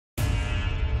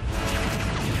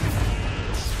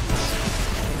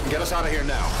us out of here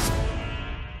now.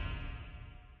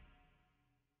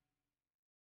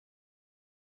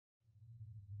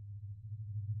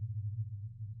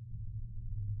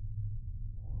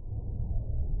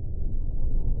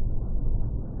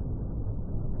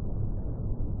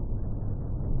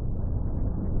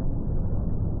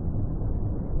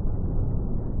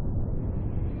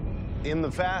 In the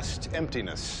vast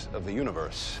emptiness of the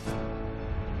universe,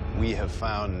 we have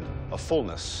found a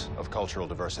fullness of cultural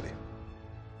diversity.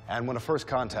 And when a first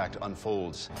contact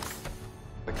unfolds,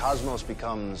 the cosmos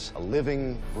becomes a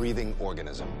living, breathing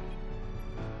organism.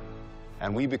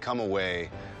 And we become a way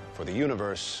for the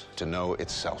universe to know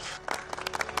itself.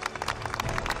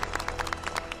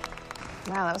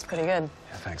 Wow, that was pretty good.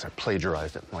 Yeah, thanks. I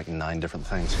plagiarized it, like 9 different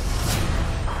things.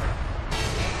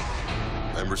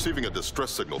 I'm receiving a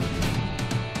distress signal.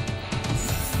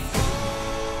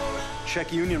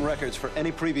 Check Union records for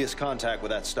any previous contact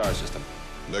with that star system.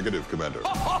 Negative, Commander.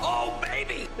 Oh,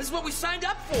 baby! This is what we signed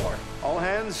up for. All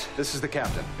hands, this is the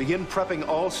captain. Begin prepping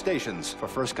all stations for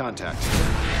first contact.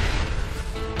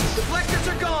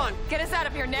 Deflectors are gone. Get us out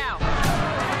of here now.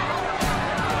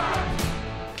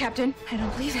 Captain, I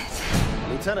don't believe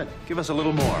it. Lieutenant, give us a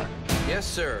little more. Yes,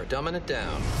 sir. Dumbing it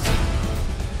down.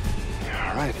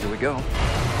 All right, here we go.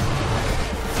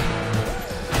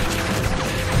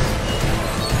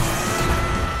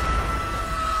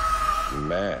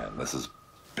 Man, this is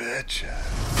bitchin'.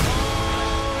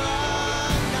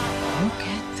 Look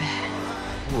at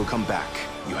that. We'll come back.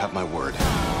 You have my word.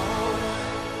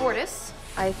 Fortis,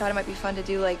 I thought it might be fun to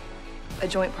do, like, a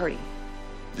joint party.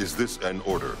 Is this an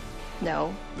order?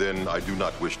 No. Then I do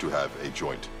not wish to have a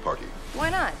joint party. Why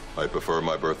not? I prefer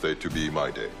my birthday to be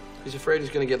my day. He's afraid he's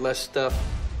gonna get less stuff.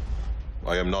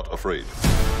 I am not afraid.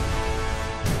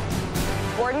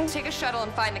 Gordon, take a shuttle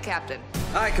and find the captain.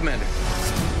 Aye, Commander.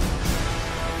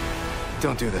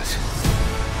 Don't do this.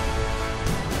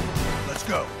 Let's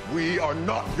go. We are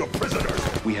not your prisoners.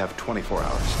 We have 24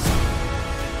 hours.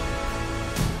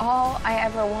 All I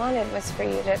ever wanted was for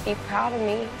you to be proud of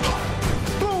me.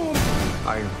 Boom!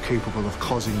 I am capable of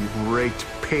causing you great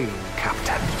pain,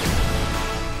 Captain.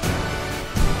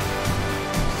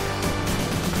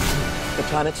 The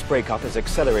planet's breakup is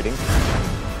accelerating.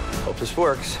 Hope this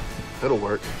works. It'll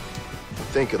work. I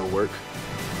think it'll work.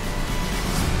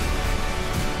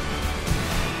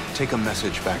 Take a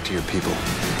message back to your people.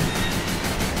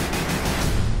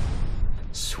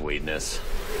 Sweetness.